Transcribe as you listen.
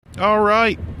All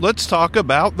right, let's talk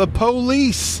about the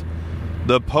police.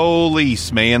 The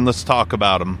police, man. Let's talk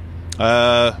about them.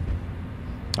 I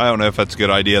don't know if that's a good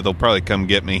idea. They'll probably come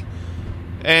get me.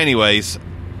 Anyways,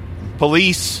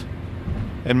 police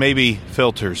and maybe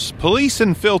filters. Police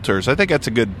and filters. I think that's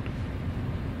a good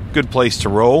place to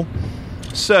roll.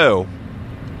 So,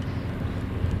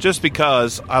 just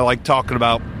because I like talking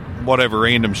about whatever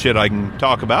random shit I can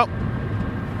talk about.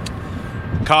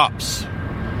 Cops.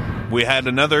 We had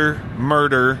another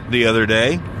murder the other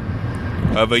day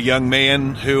of a young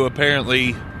man who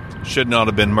apparently should not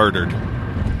have been murdered.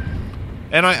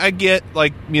 And I get,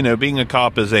 like, you know, being a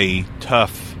cop is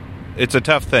it's a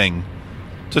tough thing.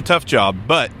 It's a tough job,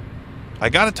 but I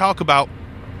got to talk about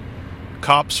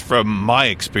cops from my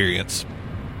experience.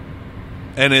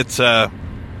 And it's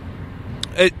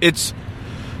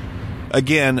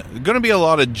again, going to be a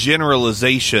lot of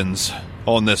generalizations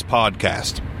on this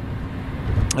podcast.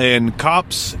 And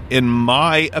cops, in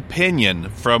my opinion,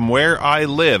 from where I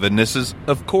live, and this is,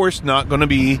 of course, not going to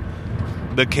be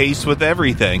the case with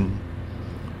everything.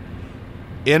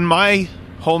 In my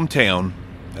hometown,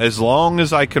 as long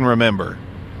as I can remember,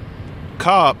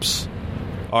 cops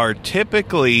are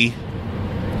typically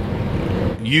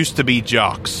used to be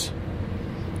jocks.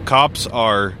 Cops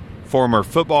are former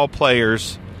football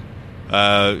players.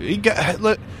 Like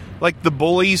the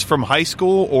bullies from high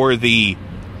school, or the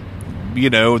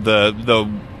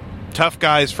tough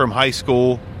guys from high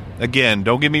school. Again,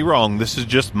 don't get me wrong. This is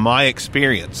just my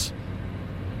experience.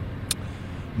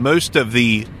 Most of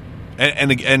the,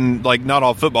 and like, not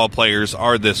all football players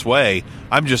are this way.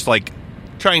 I'm just like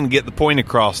trying to get the point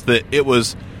across that it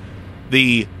was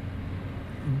the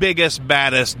biggest,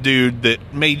 baddest dude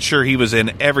that made sure he was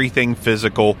in everything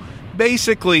physical.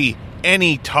 Basically,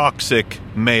 any toxic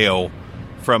male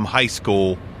from high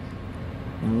school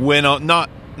went on, not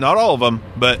all of them,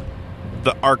 but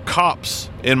our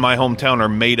cops in my hometown are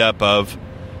made up of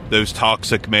those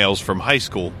toxic males from high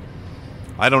school.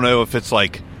 I don't know if it's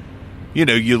like, you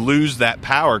know, you lose that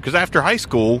power, because after high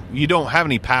school, you don't have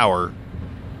any power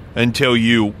until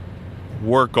you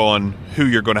work on who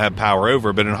you're going to have power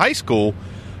over. But in high school,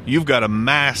 you've got a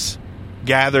mass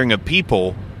gathering of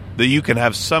people that you can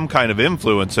have some kind of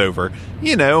influence over.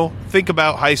 You know, think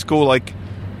about high school, like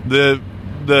the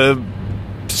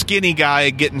skinny guy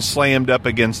getting slammed up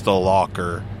against the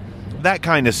locker, that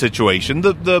kind of situation.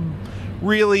 The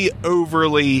really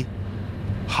overly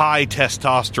high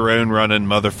testosterone running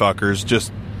motherfuckers,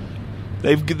 just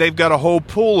they've got a whole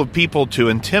pool of people to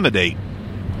intimidate.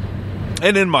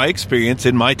 And in my experience,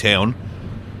 in my town,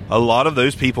 a lot of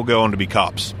those people go on to be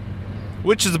cops,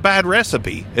 which is a bad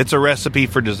recipe. It's a recipe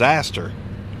for disaster.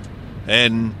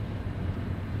 And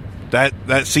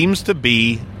that seems to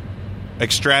be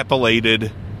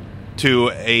extrapolated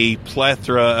to a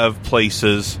plethora of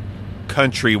places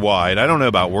countrywide. I don't know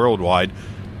about worldwide.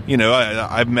 You know,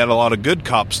 I've met a lot of good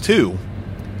cops too.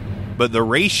 But the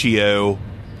ratio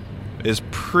is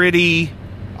pretty,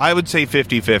 I would say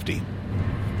 50-50.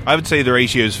 I would say the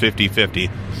ratio is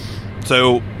 50-50.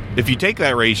 So if you take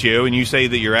that ratio and you say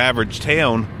that your average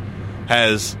town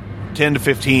has 10 to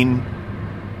 15,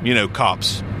 you know,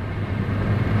 cops,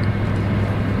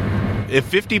 if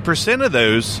 50% of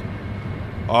those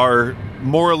are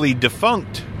morally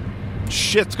defunct,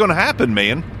 shit's going to happen,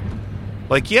 man.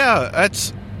 Like, yeah,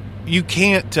 you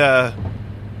can't,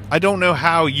 I don't know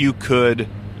how you could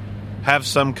have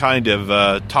some kind of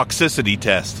toxicity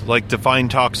test, like to find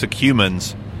toxic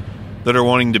humans that are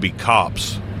wanting to be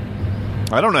cops.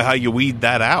 I don't know how you weed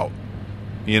that out.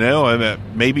 You know, I mean,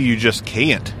 maybe you just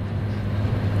can't.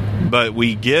 But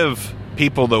we give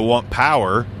people that want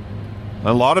power.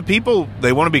 A lot of people,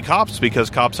 they want to be cops because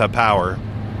cops have power.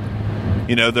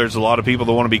 You know, there's a lot of people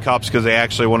that want to be cops because they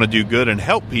actually want to do good and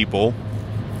help people.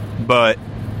 But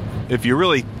if you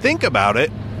really think about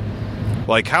it,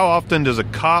 like, how often does a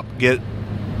cop get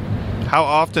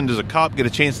a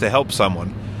chance to help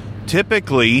someone?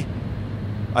 Typically,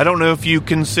 I don't know if you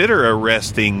consider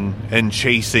arresting and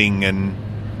chasing and,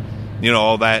 you know,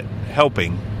 all that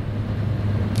helping.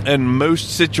 And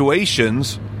most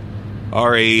situations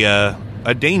are a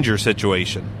danger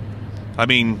situation. I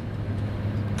mean,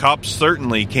 cops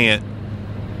certainly can't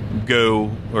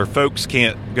go, or folks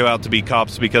can't go out to be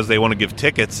cops because they want to give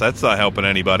tickets. That's not helping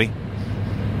anybody.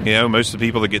 You know, most of the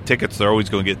people that get tickets, they're always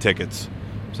going to get tickets.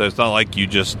 So it's not like you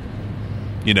just,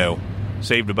 you know,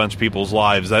 saved a bunch of people's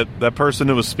lives. That person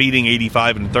who was speeding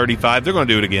 85 and 35, they're going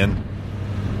to do it again.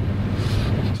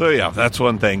 So yeah, that's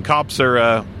one thing. Cops are,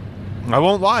 I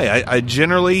won't lie, I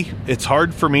generally, it's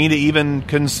hard for me to even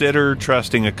consider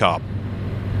trusting a cop.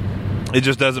 It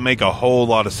just doesn't make a whole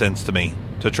lot of sense to me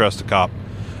to trust a cop.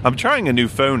 I'm trying a new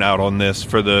phone out on this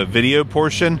for the video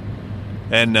portion,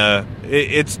 and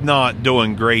it's not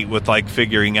doing great with like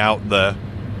figuring out the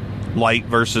light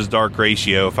versus dark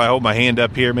ratio. If I hold my hand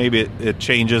up here, maybe it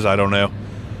changes. I don't know.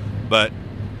 But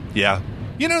yeah,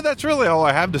 that's really all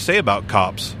I have to say about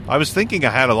cops. I was thinking I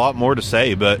had a lot more to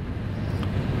say, but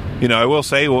I will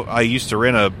say I used to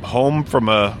rent a home from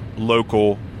a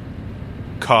local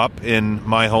cop in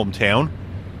my hometown.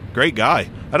 Great guy.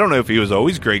 I don't know if he was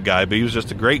always a great guy, but he was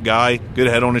just a great guy. Good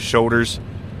head on his shoulders.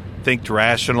 Think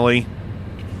rationally.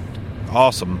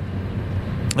 Awesome.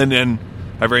 And then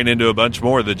I ran into a bunch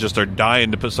more that just are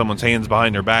dying to put someone's hands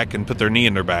behind their back and put their knee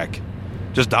in their back.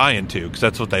 Just dying to, because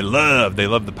that's what they love. They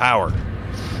love the power.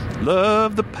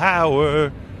 Love the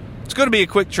power. It's going to be a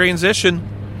quick transition,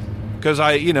 because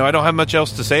I don't have much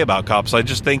else to say about cops. I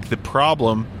just think the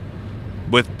problem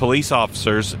with police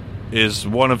officers is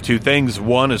one of two things.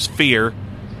 One is fear.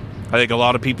 I think a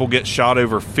lot of people get shot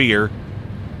over fear.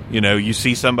 You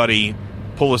see somebody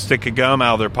pull a stick of gum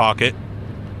out of their pocket,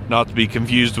 not to be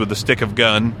confused with a stick of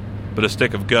gun, but a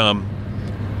stick of gum,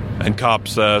 and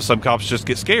some cops just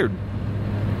get scared.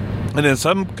 And then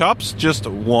some cops just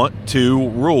want to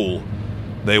rule.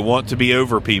 They want to be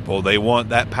over people. They want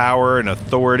that power and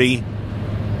authority.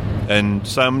 And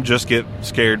some just get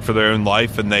scared for their own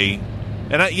life,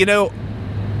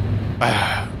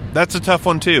 that's a tough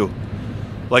one too.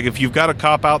 Like, if you've got a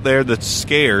cop out there that's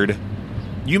scared,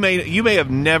 you may have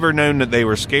never known that they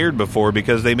were scared before,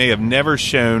 because they may have never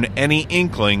shown any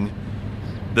inkling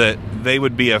that they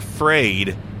would be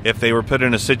afraid if they were put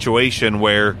in a situation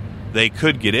where they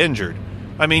could get injured.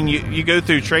 I mean, you go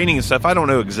through training and stuff. I don't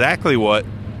know exactly what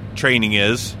training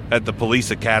is at the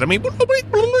police academy.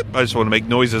 I just want to make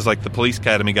noises like the police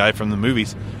academy guy from the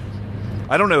movies.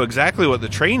 I don't know exactly what the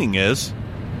training is,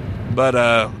 but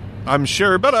I'm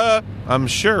sure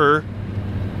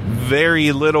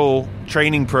very little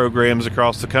training programs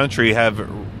across the country have,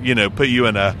 put you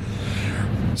in a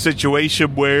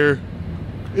situation where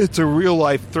it's a real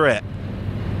life threat.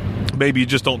 Maybe you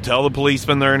just don't tell the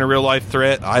policeman they're in a real life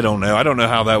threat. I don't know. I don't know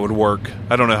how that would work.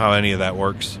 I don't know how any of that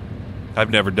works.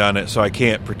 I've never done it, so I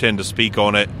can't pretend to speak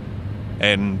on it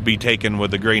and be taken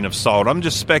with a grain of salt. I'm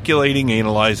just speculating,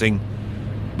 analyzing.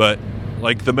 But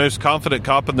like the most confident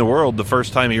cop in the world, the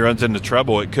first time he runs into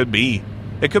trouble, it could be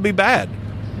bad.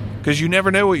 Because you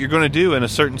never know what you're going to do in a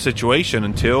certain situation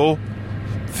until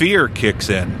fear kicks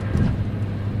in.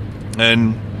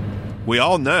 And we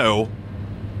all know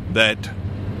that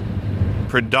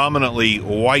predominantly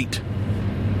white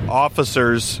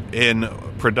officers in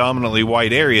predominantly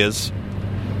white areas,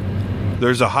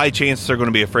 there's a high chance they're going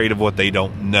to be afraid of what they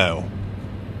don't know.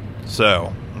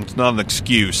 So, it's not an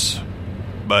excuse,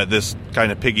 but this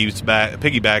kind of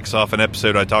piggybacks off an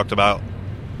episode I talked about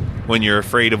when you're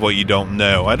afraid of what you don't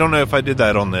know. I don't know if I did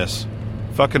that on this.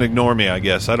 Fucking ignore me, I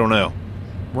guess. I don't know.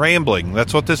 Rambling.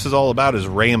 That's what this is all about, is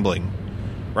rambling.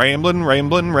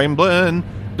 Rambling.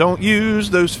 Don't use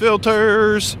those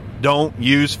filters. Don't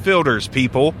use filters,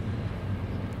 people.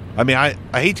 I mean, I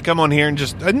hate to come on here and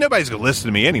just... nobody's going to listen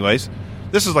to me anyways.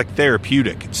 This is like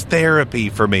therapeutic. It's therapy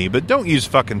for me. But don't use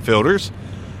fucking filters.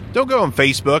 Don't go on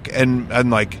Facebook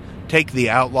and like, take the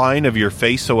outline of your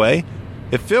face away.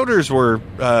 If filters were,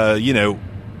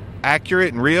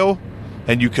 accurate and real,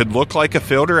 and you could look like a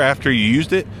filter after you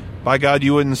used it, by God,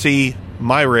 you wouldn't see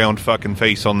my round fucking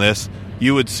face on this.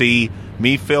 You would see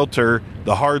me filter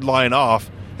the hard line off,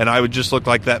 and I would just look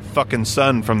like that fucking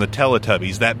sun from the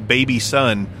Teletubbies, that baby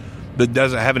sun that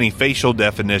doesn't have any facial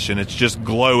definition. It's just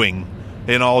glowing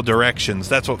in all directions.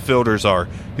 That's what filters are.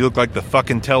 You look like the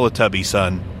fucking Teletubby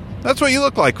sun. That's what you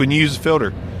look like when you use a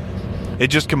filter. It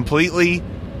just completely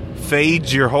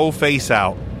fades your whole face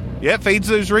out. Yeah, it fades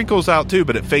those wrinkles out too,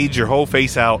 but it fades your whole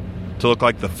face out to look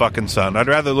like the fucking sun. I'd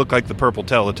rather look like the purple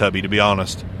Teletubby, to be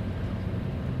honest.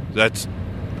 That's...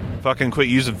 fucking quit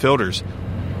using filters.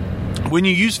 When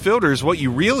you use filters, what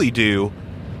you really do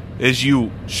is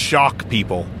you shock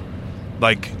people.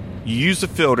 Like, you use a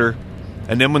filter,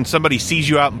 and then when somebody sees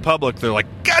you out in public, they're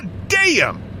like, God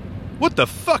damn! What the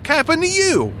fuck happened to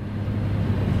you?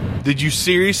 Did you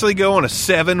seriously go on a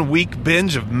 7-week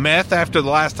binge of meth after the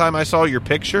last time I saw your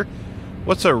picture?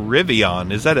 What's a Rivian?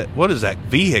 What is that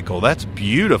vehicle? That's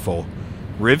beautiful.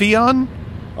 Rivian?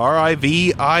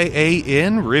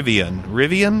 Rivian?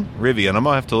 Rivian. I'm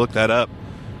gonna have to look that up.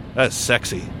 That's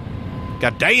sexy.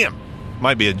 God damn.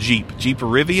 Might be a Jeep. Jeep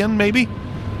Rivian, maybe?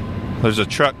 There's a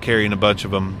truck carrying a bunch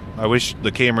of them. I wish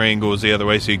the camera angle was the other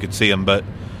way so you could see them, but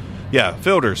yeah,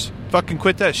 filters. Fucking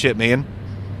quit that shit, man.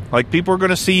 Like, people are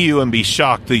going to see you and be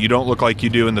shocked that you don't look like you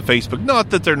do in the Facebook. Not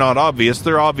that they're not obvious.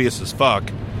 They're obvious as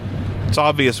fuck. It's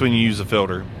obvious when you use a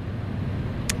filter.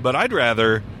 But I'd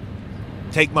rather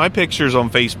take my pictures on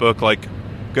Facebook, like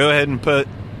go ahead and put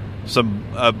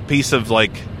a piece of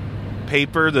like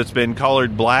paper that's been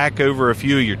colored black over a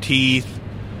few of your teeth.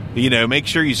 Make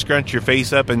sure you scrunch your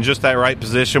face up in just that right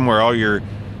position where all your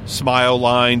smile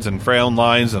lines and frown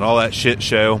lines and all that shit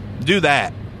show. Do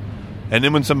that. And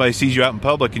then when somebody sees you out in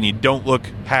public and you don't look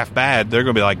half bad, they're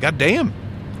going to be like, God damn,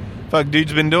 fuck,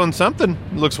 dude's been doing something.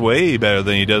 It looks way better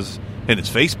than he does in his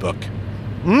Facebook.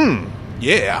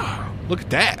 Yeah, look at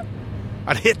that.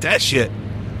 I'd hit that shit.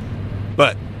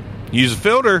 But use a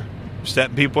filter,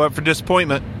 setting people up for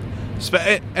disappointment.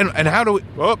 And how do we,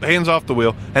 hands off the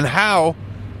wheel. And how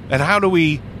do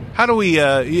we,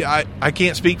 I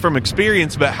can't speak from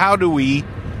experience, but how do we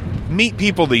meet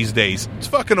people these days? It's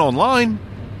fucking online.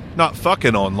 Not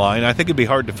fucking online. I think it'd be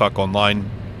hard to fuck online,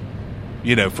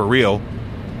 for real.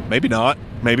 Maybe not.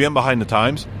 Maybe I'm behind the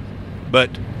times. But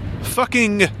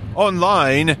fucking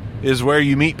online is where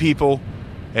you meet people,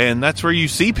 and that's where you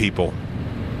see people.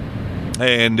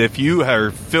 And if you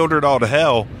are filtered all to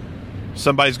hell,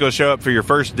 somebody's going to show up for your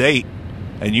first date,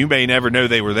 and you may never know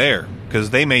they were there, because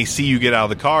they may see you get out of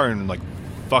the car and like,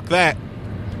 fuck that.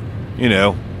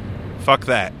 Fuck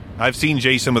that. I've seen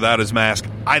Jason without his mask.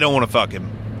 I don't want to fuck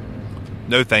him.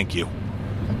 No, thank you.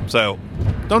 So,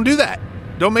 don't do that.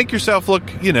 Don't make yourself look,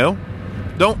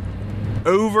 don't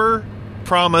over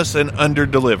promise and under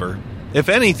deliver. If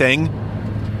anything,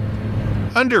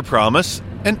 under promise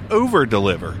and over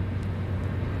deliver.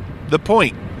 The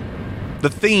point, the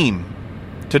theme,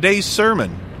 today's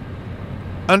sermon,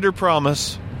 under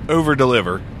promise, over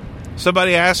deliver.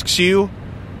 Somebody asks you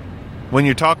when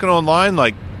you're talking online,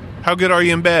 like, how good are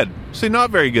you in bed? Say,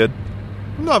 not very good.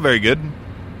 I'm not very good.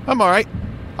 I'm all right.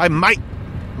 I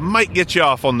might get you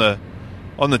off on the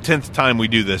 10th time we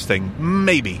do this thing.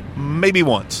 Maybe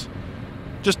once.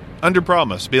 Just under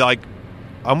promise. Be like,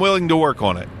 I'm willing to work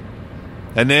on it.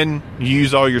 And then you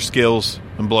use all your skills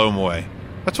and blow them away.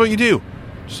 That's what you do.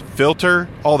 Just filter,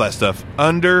 all that stuff.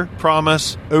 Under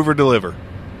promise, over deliver.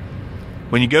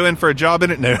 When you go in for a job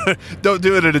no, don't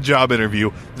do it at a job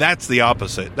interview. That's the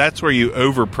opposite. That's where you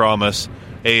over promise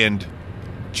and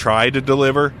try to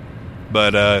deliver.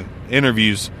 But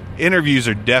interviews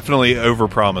are definitely over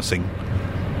promising.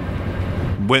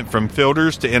 Went from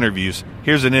filters to interviews.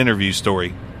 Here's an interview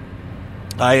story.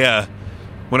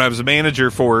 When I was a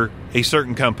manager for a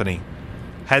certain company,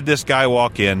 had this guy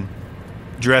walk in,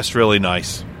 dressed really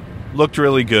nice, looked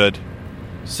really good,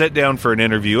 sit down for an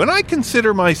interview, and I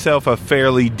consider myself a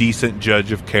fairly decent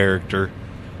judge of character.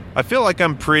 I feel like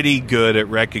I'm pretty good at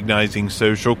recognizing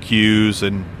social cues,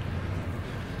 and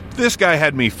this guy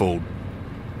had me fooled.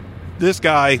 This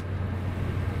guy,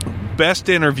 best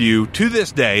interview to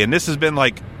this day, and this has been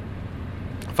like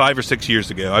 5 or 6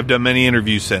 years ago. I've done many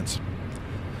interviews since.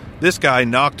 This guy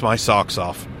knocked my socks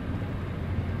off.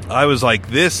 I was like,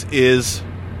 this is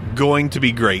going to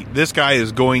be great. This guy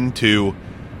is going to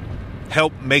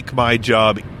help make my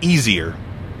job easier.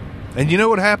 And you know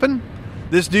what happened?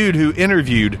 This dude who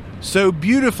interviewed so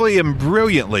beautifully and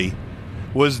brilliantly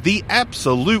was the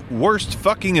absolute worst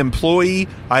fucking employee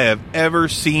I have ever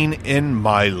seen in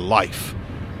my life.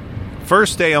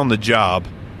 First day on the job,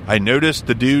 I noticed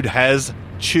the dude has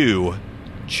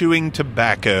chewing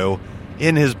tobacco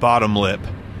in his bottom lip.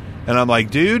 And I'm like,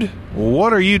 dude,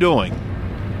 what are you doing?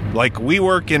 Like, we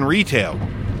work in retail.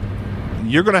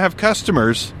 You're going to have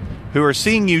customers who are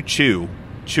seeing you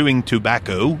chewing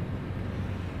tobacco.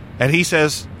 And he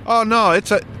says, oh, no,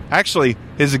 actually,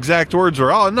 his exact words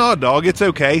were, oh, no, dog, it's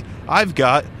okay. I've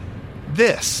got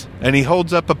this. And he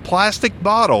holds up a plastic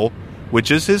bottle, which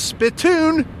is his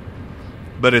spittoon,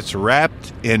 but it's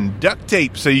wrapped in duct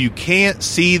tape so you can't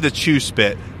see the chew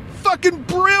spit. Fucking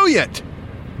brilliant!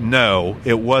 No,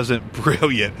 it wasn't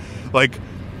brilliant. Like,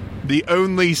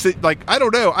 I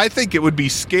don't know. I think it would be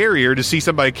scarier to see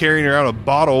somebody carrying around a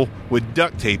bottle with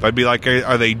duct tape. I'd be like,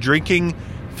 are they drinking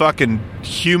fucking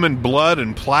human blood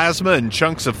and plasma and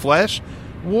chunks of flesh?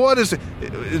 What is it?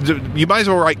 You might as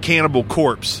well write Cannibal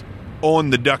Corpse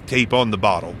on the duct tape on the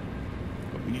bottle.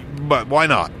 But why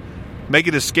not? Make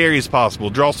it as scary as possible.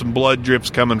 Draw some blood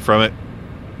drips coming from it.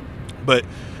 But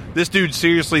this dude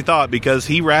seriously thought, because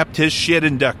he wrapped his shit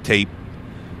in duct tape,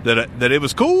 that it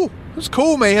was cool. It was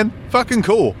cool, man. Fucking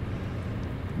cool.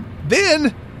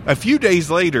 Then, a few days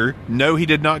later, no, he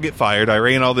did not get fired. I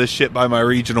ran all this shit by my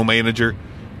regional manager,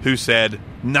 who said,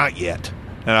 not yet.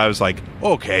 And I was like,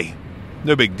 okay,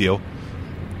 no big deal.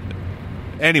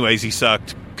 Anyways, he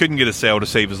sucked. Couldn't get a sale to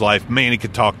save his life. Man, he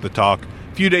could talk the talk.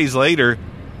 A few days later,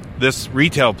 this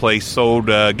retail place sold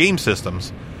game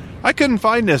systems. I couldn't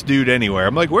find this dude anywhere.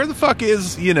 I'm like, where the fuck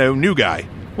is, new guy?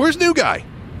 Where's new guy?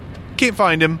 Can't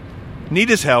find him. need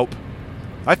his help.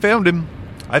 I found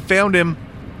him.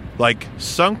 Like,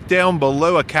 sunk down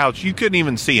below a couch. You couldn't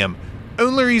even see him.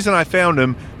 Only reason I found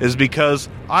him is because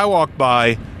I walked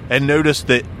by and noticed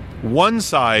that one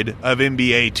side of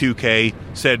NBA 2K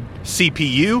said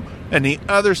CPU and the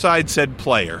other side said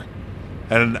player.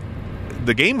 And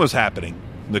the game was happening.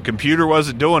 The computer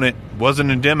wasn't doing it. Wasn't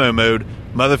in demo mode.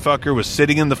 Motherfucker was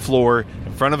sitting in the floor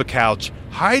in front of a couch,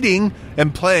 hiding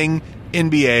and playing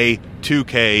NBA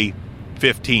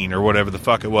 2K15 or whatever the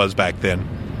fuck it was back then.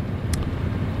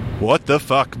 What the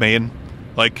fuck, man?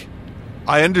 Like,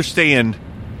 I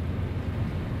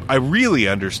really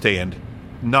understand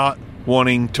not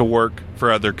wanting to work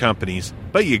for other companies,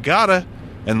 but you gotta.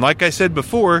 And like I said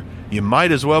before, you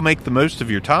might as well make the most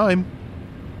of your time.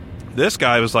 This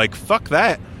guy was like, fuck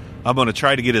that. I'm going to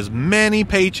try to get as many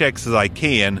paychecks as I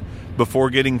can before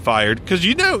getting fired. Because,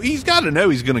 he's got to know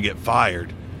he's going to get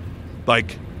fired.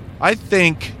 Like, I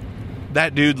think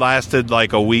that dude lasted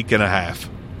like a week and a half.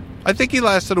 I think he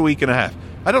lasted a week and a half.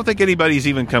 I don't think anybody's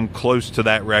even come close to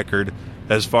that record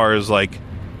as far as, like,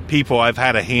 people I've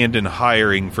had a hand in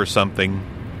hiring for something.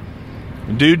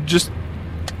 Dude just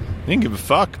didn't give a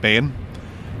fuck, man.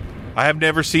 I have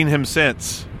never seen him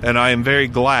since, and I am very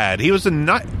glad. He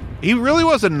really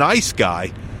was a nice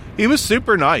guy. He was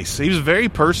super nice. He was very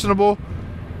personable.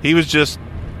 He just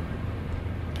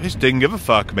didn't give a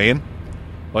fuck, man.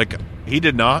 Like, he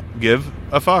did not give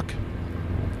a fuck.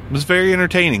 It was very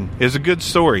entertaining. It was a good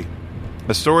story.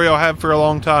 A story I'll have for a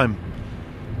long time.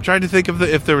 I'm trying to think of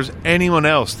if there was anyone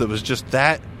else that was just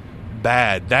that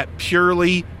bad, that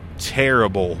purely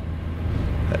terrible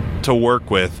to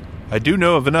work with. I do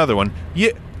know of another one.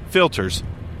 Yeah, filters.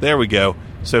 There we go.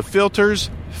 So filters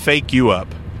fake you up.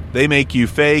 They make you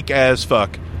fake as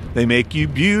fuck. They make you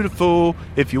beautiful.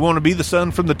 If you want to be the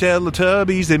son from the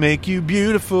Teletubbies, they make you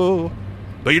beautiful.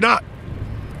 But you're not.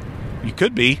 You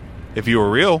could be if you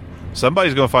were real.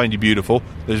 Somebody's going to find you beautiful.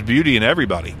 There's beauty in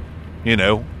everybody.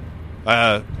 Man,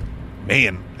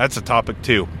 that's a topic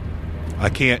too. I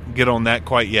can't get on that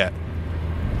quite yet.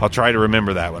 I'll try to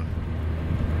remember that one.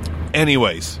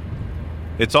 Anyways,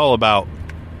 it's all about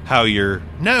how you're...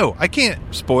 No, I can't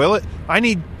spoil it. I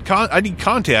need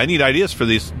content. I need ideas for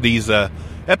these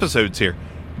episodes here.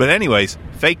 But anyways,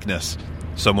 Fakeness.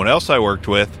 Someone else I worked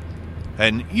with.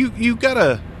 And you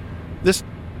gotta... This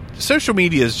social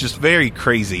media is just very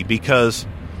crazy because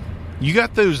you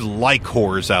got those like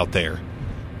whores out there.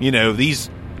 These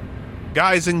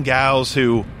guys and gals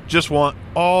who just want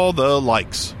all the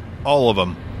likes. All of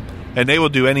them. And they will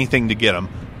do anything to get them.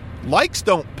 Likes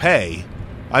don't pay.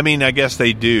 I mean, I guess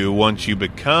they do once you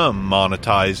become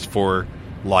monetized for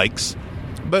likes.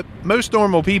 But most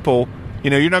normal people,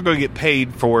 you're not going to get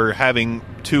paid for having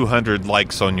 200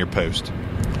 likes on your post.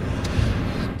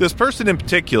 This person in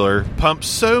particular pumps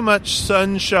so much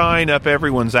sunshine up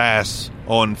everyone's ass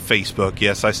on Facebook.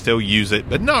 Yes, I still use it,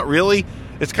 but not really.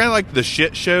 It's kind of like the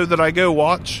shit show that I go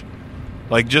watch,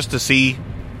 like just to see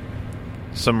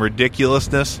some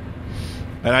ridiculousness.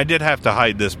 And I did have to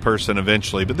hide this person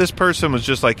eventually, but this person was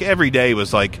just like, every day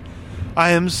was like,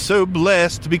 I am so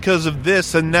blessed because of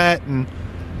this and that, and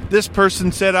this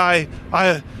person said I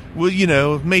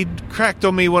cracked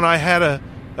on me when I had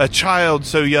a child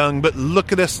so young, but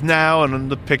look at us now,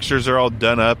 and the pictures are all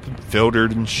done up and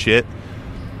filtered and shit.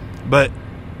 But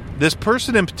this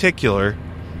person in particular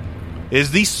is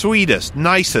the sweetest,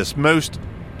 nicest, most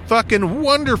fucking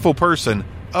wonderful person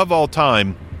of all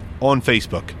time on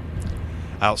Facebook.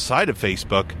 Outside of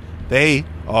Facebook, they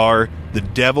are the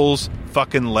devil's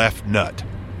fucking left nut.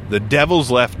 The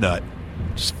devil's left nut.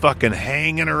 Just fucking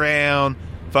hanging around,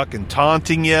 fucking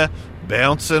taunting you,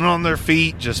 bouncing on their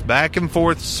feet, just back and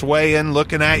forth, swaying,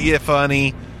 looking at you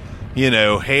funny.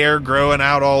 Hair growing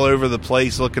out all over the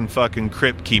place, looking fucking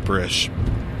crypt keeperish.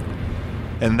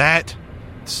 And that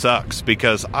sucks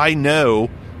because I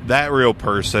know that real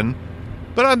person,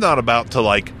 but I'm not about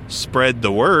to, spread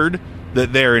the word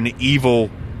that they're an evil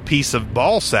piece of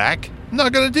ball sack. I'm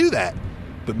not going to do that.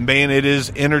 But man, it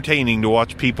is entertaining to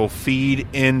watch people feed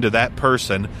into that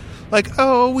person. Like,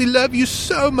 oh, we love you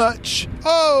so much.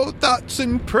 Oh, thoughts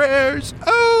and prayers.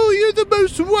 Oh, you're the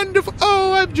most wonderful.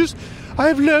 Oh,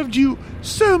 I've loved you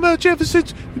so much ever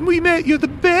since we met. You're the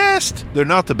best. They're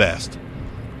not the best.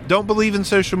 Don't believe in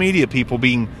social media people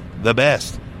being the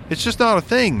best. It's just not a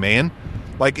thing, man.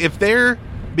 Like, if they're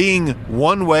being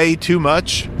one way too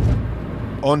much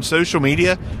on social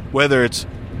media, whether it's,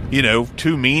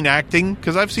 too mean acting,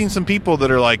 because I've seen some people that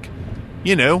are like,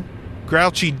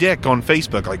 grouchy dick on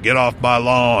Facebook, like, get off my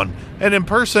lawn, and in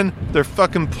person, they're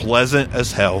fucking pleasant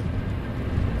as hell.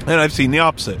 And I've seen the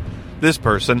opposite. This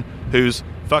person, who's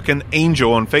fucking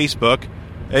angel on Facebook,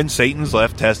 and Satan's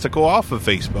left testicle off of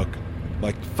Facebook.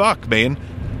 Like, fuck, man.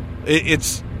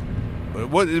 It's,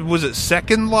 what was it,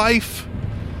 Second Life?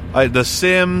 The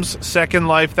Sims, Second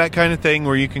Life, that kind of thing,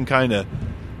 where you can kind of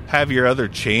have your other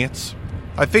chance.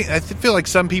 I feel like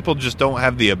some people just don't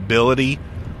have the ability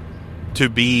to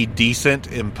be decent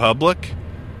in public,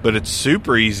 but it's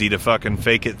super easy to fucking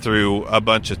fake it through a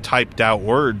bunch of typed out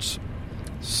words.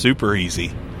 Super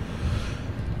easy.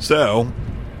 So,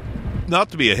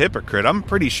 not to be a hypocrite, I'm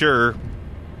pretty sure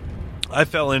I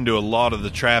fell into a lot of the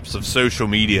traps of social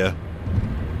media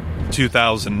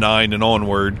 2009 and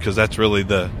onward, because that's really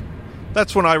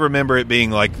that's when I remember it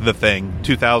being like the thing,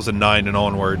 2009 and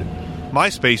onward.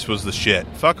 MySpace was the shit.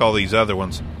 Fuck all these other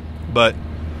ones. But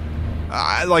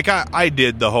I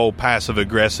did the whole passive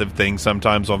aggressive thing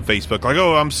sometimes on Facebook. Like,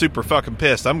 oh, I'm super fucking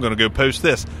pissed, I'm going to go post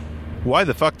this. Why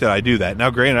the fuck did I do that? Now,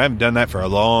 granted, I haven't done that for a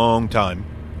long time.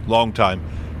 Long time.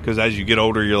 Because as you get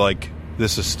older, you're like,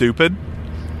 this is stupid.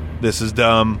 This is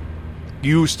dumb.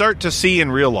 You start to see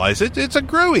and realize it's a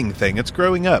growing thing. It's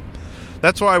growing up.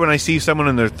 That's why when I see someone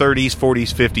in their 30s,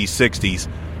 40s, 50s, 60s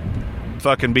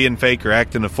fucking being fake or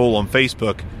acting a fool on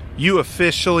Facebook, you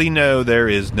officially know there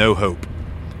is no hope.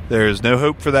 There is no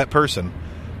hope for that person.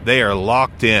 They are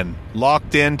locked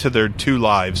into their two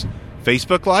lives,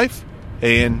 Facebook life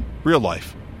and real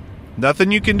life.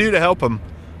 Nothing you can do to help them.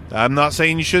 I'm not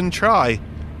saying you shouldn't try,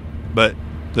 but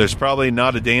there's probably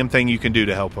not a damn thing you can do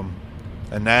to help them.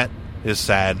 And that is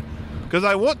sad, because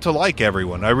I want to like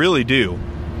everyone. I really do.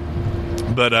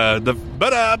 But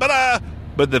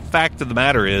the fact of the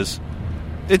matter is,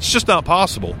 it's just not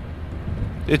possible.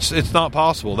 It's not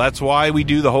possible. That's why we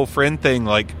do the whole friend thing.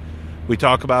 Like, we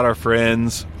talk about our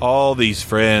friends, all these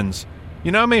friends.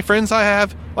 You know how many friends I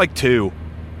have? Like 2.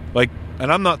 Like,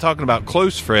 and I'm not talking about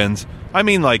close friends. I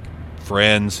mean, like,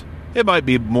 friends. It might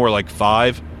be more like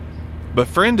 5. But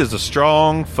friend is a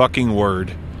strong fucking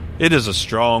word. It is a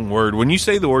strong word. When you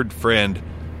say the word friend,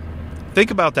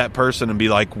 think about that person and be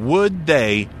like, would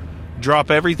they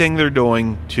drop everything they're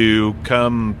doing to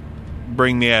come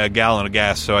bring me a gallon of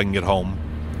gas so I can get home?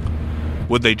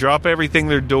 Would they drop everything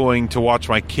they're doing to watch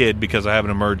my kid because I have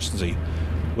an emergency?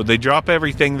 Would they drop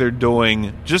everything they're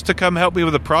doing just to come help me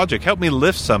with a project, help me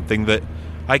lift something that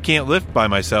I can't lift by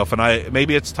myself, and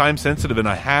maybe it's time sensitive and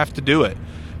I have to do it?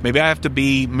 Maybe I have to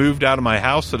be moved out of my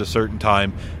house at a certain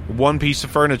time, one piece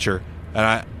of furniture,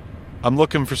 and I'm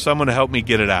looking for someone to help me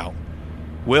get it out.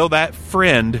 Will that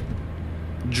friend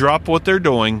drop what they're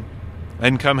doing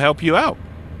and come help you out?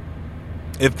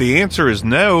 If the answer is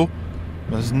no,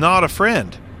 it's not a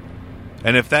friend.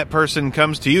 And if that person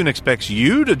comes to you and expects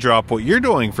you to drop what you're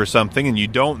doing for something and you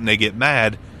don't and they get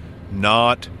mad,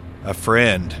 not a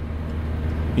friend.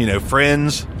 You know,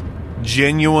 friends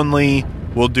genuinely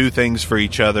will do things for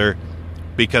each other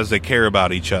because they care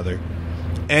about each other.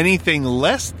 Anything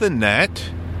less than that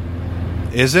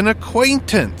is an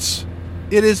acquaintance.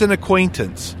 It is an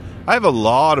acquaintance. I have a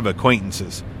lot of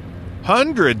acquaintances.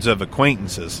 Hundreds of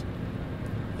acquaintances.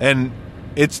 And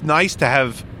it's nice to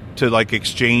have to, like,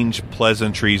 exchange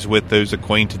pleasantries with those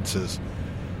acquaintances.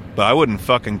 But I wouldn't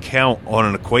fucking count on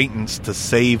an acquaintance to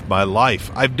save my life.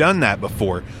 I've done that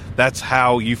before. That's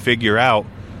how you figure out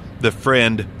the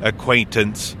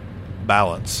friend-acquaintance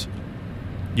balance.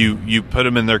 You put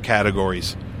them in their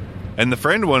categories. And the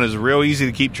friend one is real easy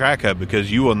to keep track of,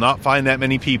 because you will not find that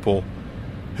many people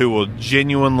who will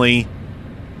genuinely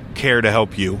care to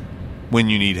help you when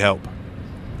you need help.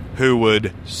 Who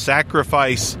would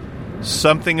sacrifice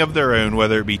something of their own,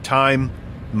 whether it be time,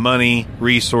 money,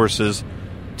 resources,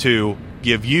 to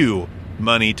give you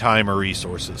money, time, or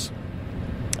resources.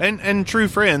 And true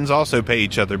friends also pay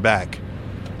each other back.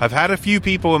 I've had a few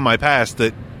people in my past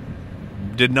that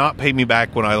did not pay me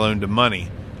back when I loaned them money.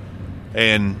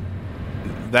 And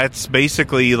that's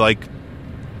basically like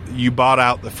you bought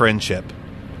out the friendship.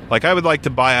 Like, I would like to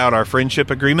buy out our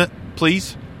friendship agreement,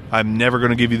 please. I'm never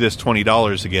going to give you this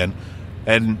 $20 again.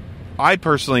 And I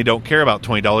personally don't care about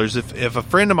 $20. If a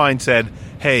friend of mine said,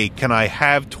 hey, can I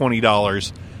have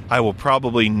 $20? I will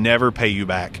probably never pay you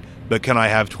back, but can I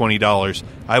have $20?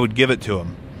 I would give it to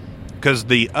him. Because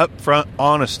the upfront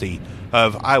honesty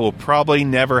of, I will probably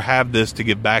never have this to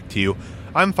give back to you,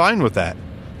 I'm fine with that.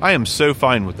 I am so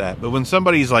fine with that. But when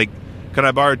somebody's like, can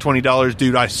I borrow $20?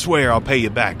 Dude, I swear I'll pay you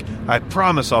back. I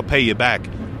promise I'll pay you back.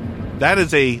 That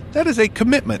is a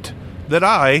commitment that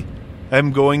I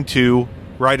am going to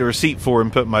write a receipt for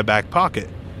and put in my back pocket.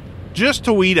 Just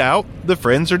to weed out the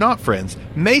friends or not friends.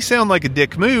 May sound like a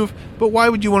dick move, but why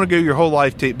would you want to go your whole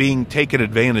life being taken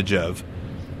advantage of?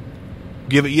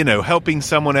 Give it, helping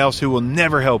someone else who will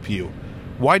never help you.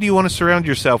 Why do you want to surround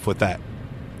yourself with that?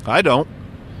 I don't.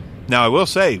 Now, I will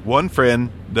say, one friend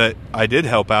that I did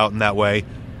help out in that way,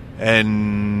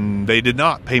 and they did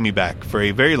not pay me back for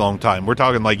a very long time. We're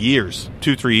talking like years,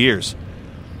 2-3 years.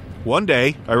 One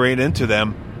day, I ran into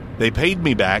them. They paid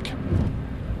me back,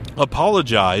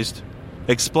 apologized,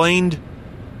 explained,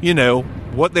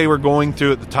 what they were going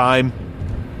through at the time.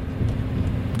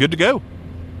 Good to go.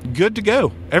 Good to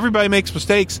go. Everybody makes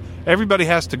mistakes. Everybody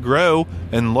has to grow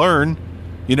and learn,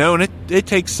 and it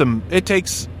takes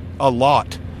a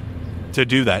lot to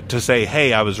do that, to say,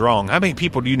 hey, I was wrong. How many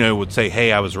people do you know would say,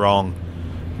 hey, I was wrong?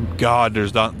 God,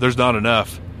 there's not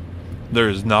enough. There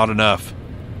is not enough.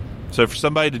 So for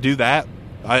somebody to do that,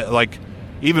 I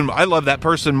love that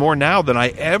person more now than I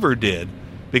ever did,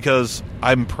 because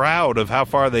I'm proud of how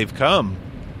far they've come.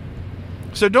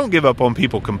 So don't give up on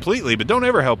people completely, but don't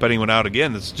ever help anyone out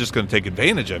again that's just going to take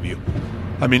advantage of you.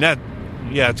 I mean,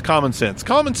 it's common sense.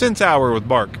 Common sense hour with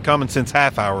Bark. Common sense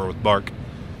half hour with Bark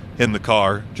in the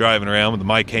car, driving around with the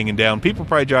mic hanging down. People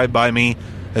probably drive by me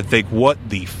and think, what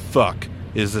the fuck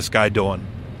is this guy doing?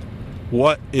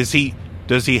 Does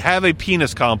he have a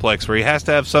penis complex where he has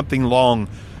to have something long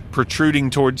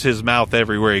protruding towards his mouth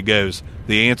everywhere he goes?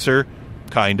 The answer,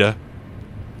 kinda.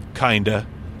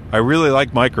 I really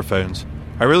like microphones.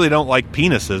 I really don't like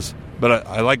penises, but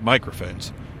I like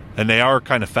microphones. And they are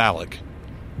kind of phallic.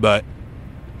 But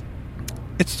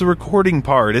it's the recording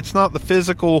part. It's not the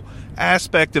physical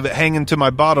aspect of it hanging to my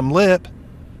bottom lip.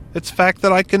 It's the fact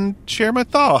that I can share my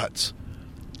thoughts.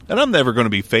 And I'm never going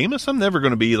to be famous. I'm never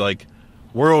going to be like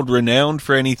world renowned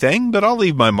for anything, but I'll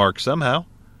leave my mark somehow.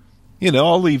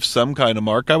 I'll leave some kind of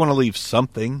mark. I want to leave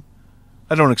something.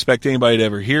 I don't expect anybody to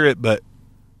ever hear it, but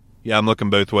yeah, I'm looking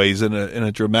both ways in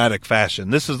a dramatic fashion.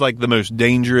 This is like the most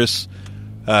dangerous,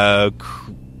 what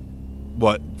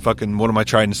am I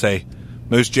trying to say?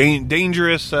 Most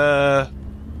dangerous,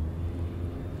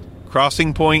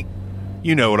 crossing point.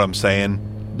 You know what I'm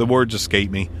saying. The words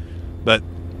escape me. But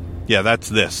yeah, that's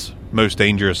this most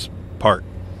dangerous part.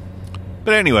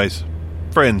 But anyways,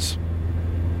 friends,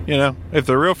 if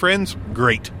they're real friends,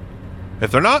 great.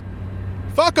 If they're not,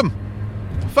 fuck them.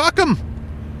 Fuck them.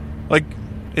 Like,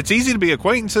 it's easy to be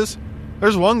acquaintances.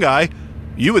 There's one guy,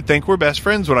 you would think we're best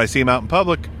friends when I see him out in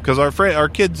public, because our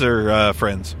kids are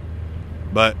friends.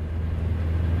 But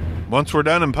once we're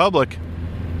done in public,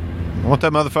 I want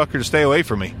that motherfucker to stay away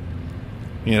from me.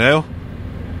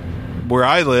 Where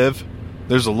I live,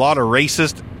 there's a lot of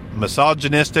racist,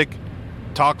 misogynistic,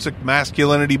 toxic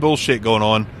masculinity bullshit going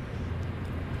on.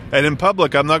 And in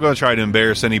public, I'm not going to try to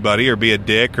embarrass anybody or be a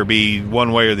dick or be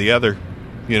one way or the other.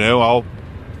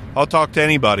 I'll talk to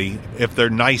anybody if they're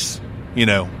nice. You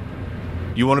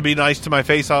want to be nice to my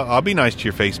face, I'll be nice to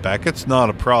your face back. It's not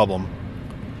a problem.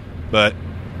 But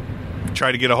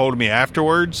try to get a hold of me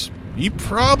afterwards, you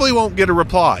probably won't get a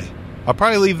reply. I'll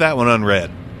probably leave that one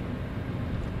unread.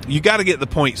 You got to get the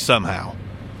point somehow.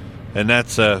 And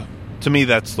that's, to me,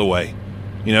 that's the way.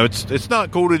 It's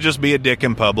not cool to just be a dick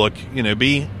in public.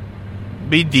 Be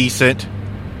decent.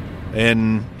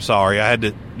 And sorry, I had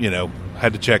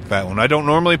to check that one. I don't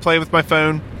normally play with my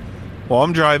phone while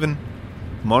I'm driving.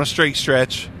 I'm on a straight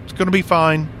stretch. It's going to be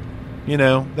fine.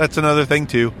 That's another thing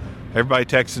too. Everybody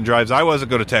texts and drives. I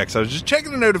wasn't going to text. I was just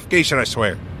checking the notification, I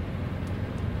swear.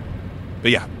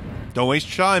 But yeah, don't waste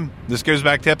your time. This goes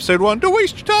back to episode 1. Don't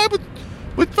waste your time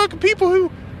with fucking people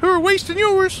who are wasting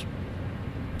yours.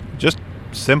 Just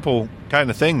simple kind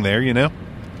of thing there,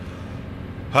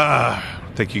 I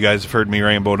think you guys have heard me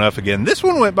ramble enough again. This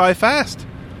one went by fast.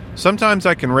 Sometimes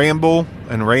I can ramble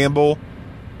and ramble.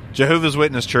 Jehovah's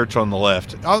Witness Church on the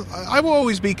left. I will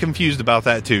always be confused about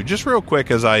that too. Just real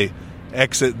quick as I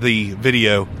exit the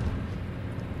video.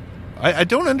 I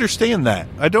don't understand that.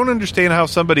 I don't understand how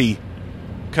somebody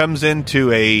comes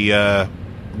into a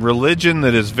religion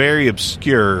that is very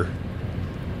obscure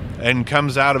and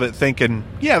comes out of it thinking,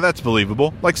 yeah, that's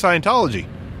believable. Like Scientology.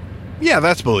 Yeah,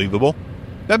 that's believable.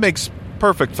 That makes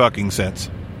perfect fucking sense.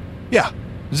 Yeah.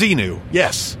 Xenu.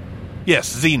 Yes,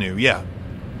 Xenu. Yeah.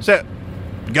 So,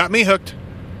 got me hooked.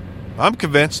 I'm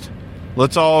convinced.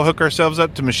 Let's all hook ourselves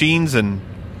up to machines and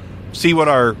see what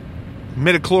our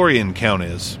midichlorian count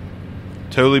is.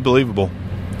 Totally believable.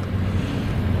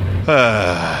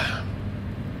 The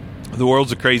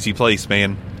world's a crazy place,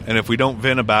 man. And if we don't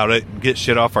vent about it and get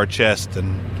shit off our chest,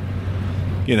 and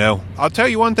I'll tell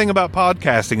you one thing about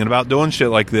podcasting and about doing shit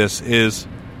like this is,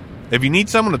 if you need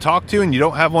someone to talk to and you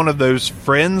don't have one of those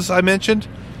friends I mentioned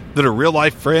that are real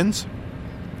life friends,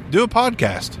 do a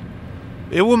podcast.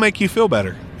 It will make you feel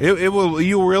better.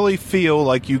 You'll really feel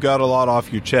like you got a lot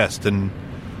off your chest, and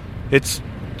it's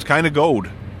kind of gold.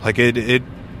 Like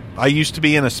I used to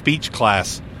be in a speech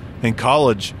class in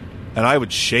college, and I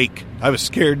would shake. I was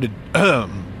scared to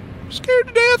Scared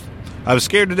to death. I was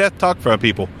scared to death to talk in front of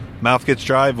people. Mouth gets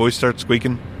dry, voice starts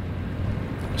squeaking.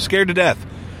 Scared to death.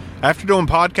 After doing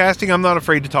podcasting, I'm not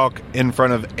afraid to talk in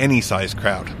front of any size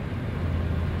crowd.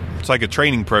 It's like a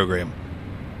training program.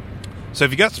 So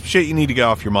if you got some shit you need to get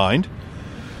off your mind,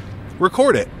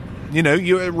 record it. You know,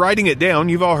 you're writing it down.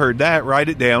 You've all heard that. Write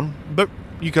it down. But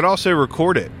you could also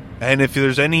record it. And if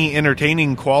there's any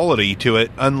entertaining quality to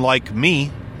it, unlike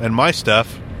me and my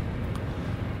stuff,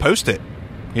 post it.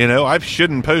 You know, I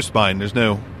shouldn't post mine. There's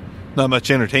not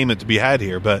much entertainment to be had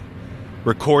here. But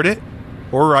record it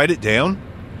or write it down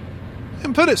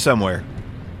and put it somewhere.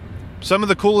 Some of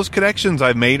the coolest connections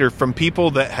I've made are from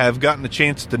people that have gotten a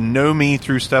chance to know me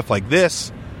through stuff like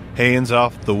this. Hands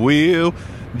off the wheel.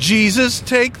 Jesus,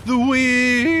 take the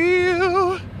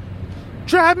wheel.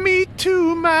 Drive me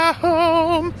to my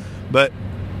home. But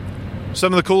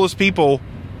some of the coolest people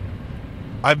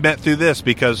I've met through this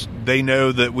because they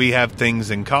know that we have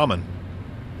things in common.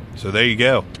 So there you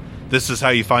go. This is how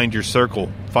you find your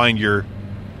circle. Find your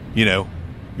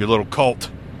little cult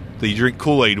that you drink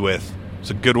Kool-Aid with. It's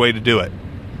a good way to do it.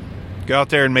 Go out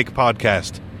there and make a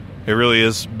podcast. It really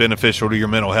is beneficial to your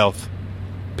mental health.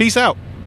 Peace out.